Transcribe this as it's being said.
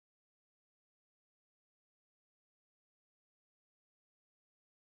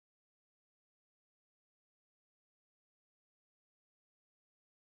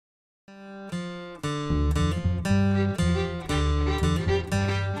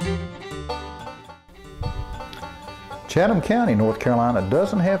Chatham County, North Carolina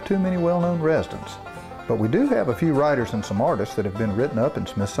doesn't have too many well-known residents, but we do have a few writers and some artists that have been written up in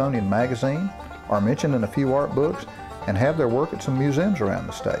Smithsonian Magazine, are mentioned in a few art books, and have their work at some museums around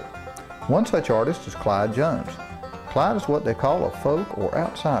the state. One such artist is Clyde Jones. Clyde is what they call a folk or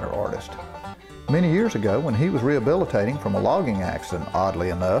outsider artist. Many years ago, when he was rehabilitating from a logging accident, oddly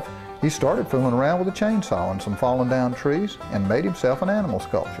enough, he started fooling around with a chainsaw and some fallen down trees and made himself an animal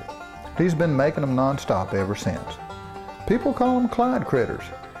sculpture. He's been making them non-stop ever since. People call him Clyde Critters.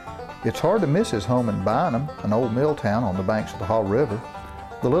 It's hard to miss his home in Bynum, an old mill town on the banks of the Haw River.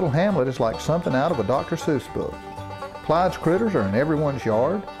 The little hamlet is like something out of a Dr. Seuss book. Clyde's critters are in everyone's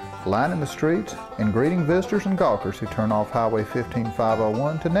yard, lining the streets, and greeting visitors and gawkers who turn off Highway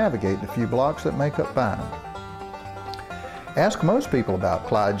 15501 to navigate the few blocks that make up Bynum. Ask most people about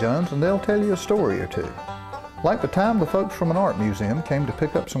Clyde Jones and they'll tell you a story or two. Like the time the folks from an art museum came to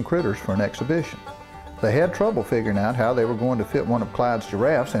pick up some critters for an exhibition. They had trouble figuring out how they were going to fit one of Clyde's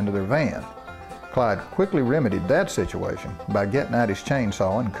giraffes into their van. Clyde quickly remedied that situation by getting out his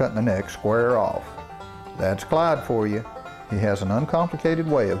chainsaw and cutting the neck square off. That's Clyde for you. He has an uncomplicated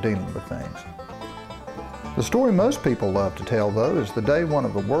way of dealing with things. The story most people love to tell, though, is the day one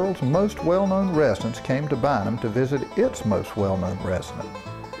of the world's most well-known residents came to Bynum to visit its most well-known resident.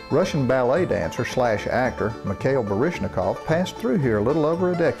 Russian ballet dancer / actor Mikhail Baryshnikov passed through here a little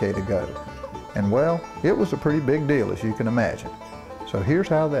over a decade ago. And well, it was a pretty big deal, as you can imagine. So here's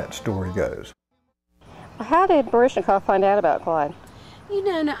how that story goes. How did Baryshnikov find out about Clyde? You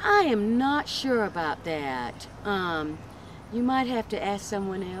know, now, I am not sure about that. You might have to ask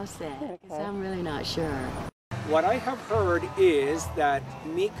someone else that, because I'm really not sure. What I have heard is that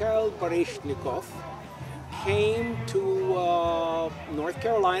Mikhail Baryshnikov came to North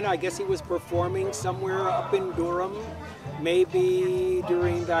Carolina. I guess he was performing somewhere up in Durham, maybe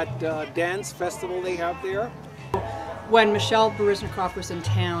during that dance festival they have there. When Mikhail Baryshnikov was in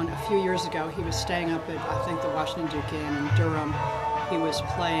town a few years ago, he was staying up at, I think, the Washington Duke Inn in Durham. He was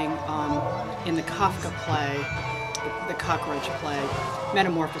playing in the Kafka play, the cockroach play,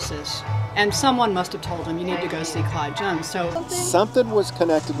 Metamorphosis. And someone must have told him, you need to go see Clyde Jones. So something was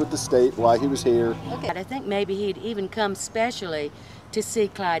connected with the state while he was here. Okay. I think maybe he'd even come specially to see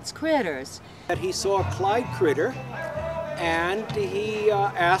Clyde's critters. He saw Clyde Critter and he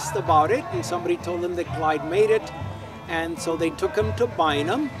asked about it, and somebody told him that Clyde made it, and so they took him to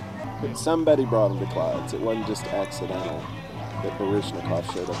Bynum. But somebody brought him to Clyde's. It wasn't just accidental that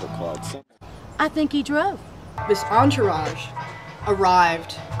Baryshnikov showed up at Clyde's. I think he drove. This entourage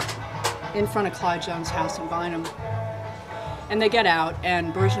arrived in front of Clyde Jones' house in Bynum. And they get out,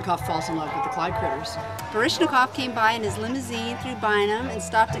 and Baryshnikov falls in love with the Clyde Critters. Baryshnikov came by in his limousine through Bynum and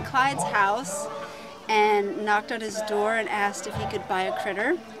stopped at Clyde's house and knocked on his door and asked if he could buy a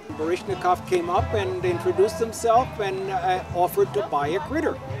critter. Baryshnikov came up and introduced himself and offered to buy a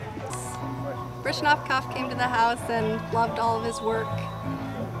critter. Baryshnikov came to the house and loved all of his work.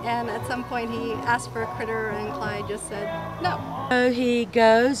 And at some point he asked for a critter and Clyde just said no. So he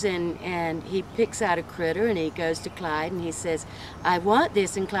goes and he picks out a critter and he goes to Clyde and he says, I want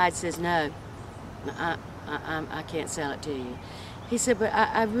this, and Clyde says, no, I can't sell it to you. He said, but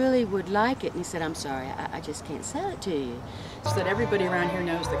I really would like it. And he said, I'm sorry, I just can't sell it to you. So that everybody around here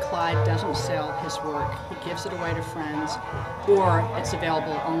knows that Clyde doesn't sell his work. He gives it away to friends, or it's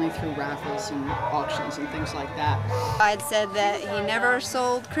available only through raffles and auctions and things like that. Clyde said that he never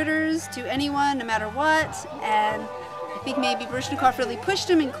sold critters to anyone, no matter what, and I think maybe Baryshnikov really pushed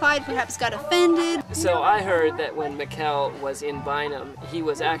him and Clyde perhaps got offended. So I heard that when Mikhail was in Bynum, he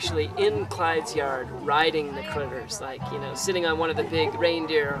was actually in Clyde's yard riding the critters, like, you know, sitting on one of the big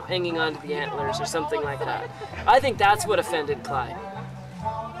reindeer, hanging onto the antlers or something like that. I think that's what offended Clyde.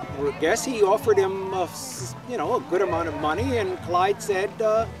 I guess he offered him, you know, a good amount of money, and Clyde said,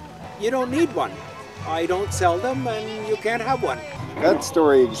 you don't need one. I don't sell them and you can't have one. That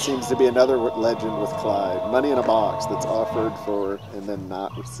story seems to be another legend with Clyde. Money in a box that's offered for and then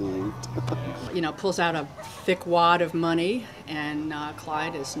not received. You know, pulls out a thick wad of money, and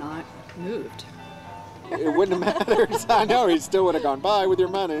Clyde is not moved. It wouldn't have mattered. I know, he still would have gone by with your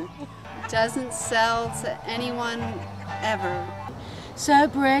money. Doesn't sell to anyone ever. So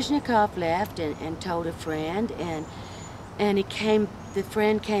Baryshnikov left and told a friend, and the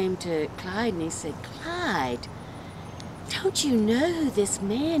friend came to Clyde and he said, Clyde, don't you know who this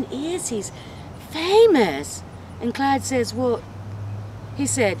man is? He's famous. And Clyde says, well, he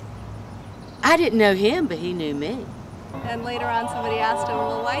said, I didn't know him, but he knew me. And later on somebody asked him,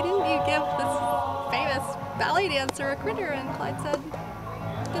 well, why didn't you give this famous ballet dancer a critter? And Clyde said,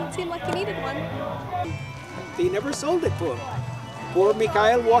 it didn't seem like he needed one. He never sold it to him. Poor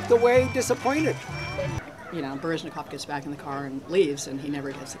Mikhail walked away disappointed. you know, Baryshnikov gets back in the car and leaves, and he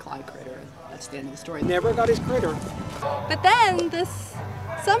never gets the Clyde Critter. That's the end of the story. Never got his critter. But then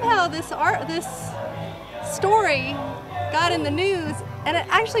somehow this story got in the news, and it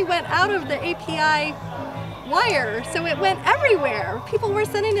actually went out of the API wire, so it went everywhere. People were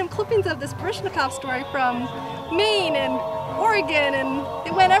sending him clippings of this Baryshnikov story from Maine and Oregon, and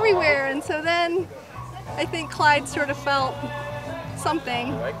it went everywhere. And so then I think Clyde sort of felt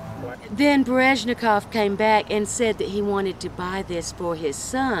something. Then Baryshnikov came back and said that he wanted to buy this for his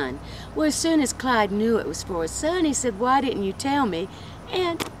son. Well, as soon as Clyde knew it was for his son, he said, "Why didn't you tell me?"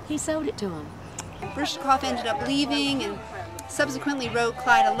 And he sold it to him. Baryshnikov ended up leaving and subsequently wrote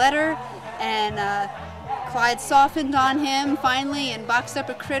Clyde a letter, and Clyde softened on him finally and boxed up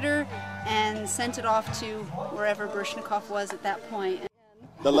a critter and sent it off to wherever Baryshnikov was at that point.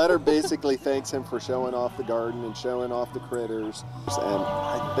 The letter basically thanks him for showing off the garden and showing off the critters. And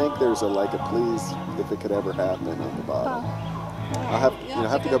I think there's a please if it could ever happen at the bottom. I'll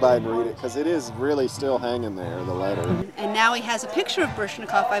have to go by and read it because it is really still hanging there, the letter. And now he has a picture of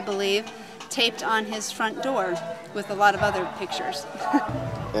Baryshnikov, I believe, taped on his front door with a lot of other pictures.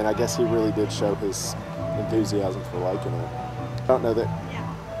 And I guess he really did show his enthusiasm for liking it. I don't know that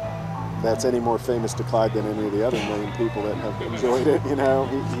that's any more famous to Clyde than any of the other million people that have enjoyed it. You know,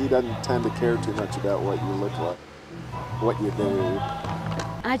 he doesn't tend to care too much about what you look like, what you do.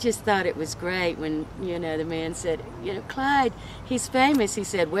 I just thought it was great when, you know, the man said, you know, Clyde, he's famous. He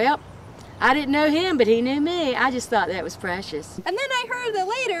said, well, I didn't know him, but he knew me. I just thought that was precious. And then I heard that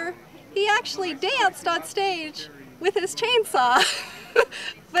later he actually danced on stage with his chainsaw.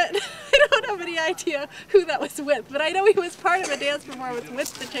 But I don't have any idea who that was with. But I know he was part of a dance performance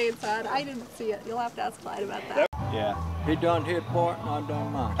with the chainsaw, and I didn't see it. You'll have to ask Clyde about that. Yeah, he done his part and I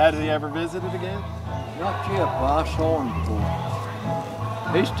done mine. Has he ever visited again? Not yet, but I saw him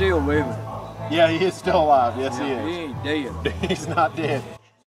before. He's still living. Yeah, he is still alive. Yes, Yeah, he is. He ain't dead. He's not dead.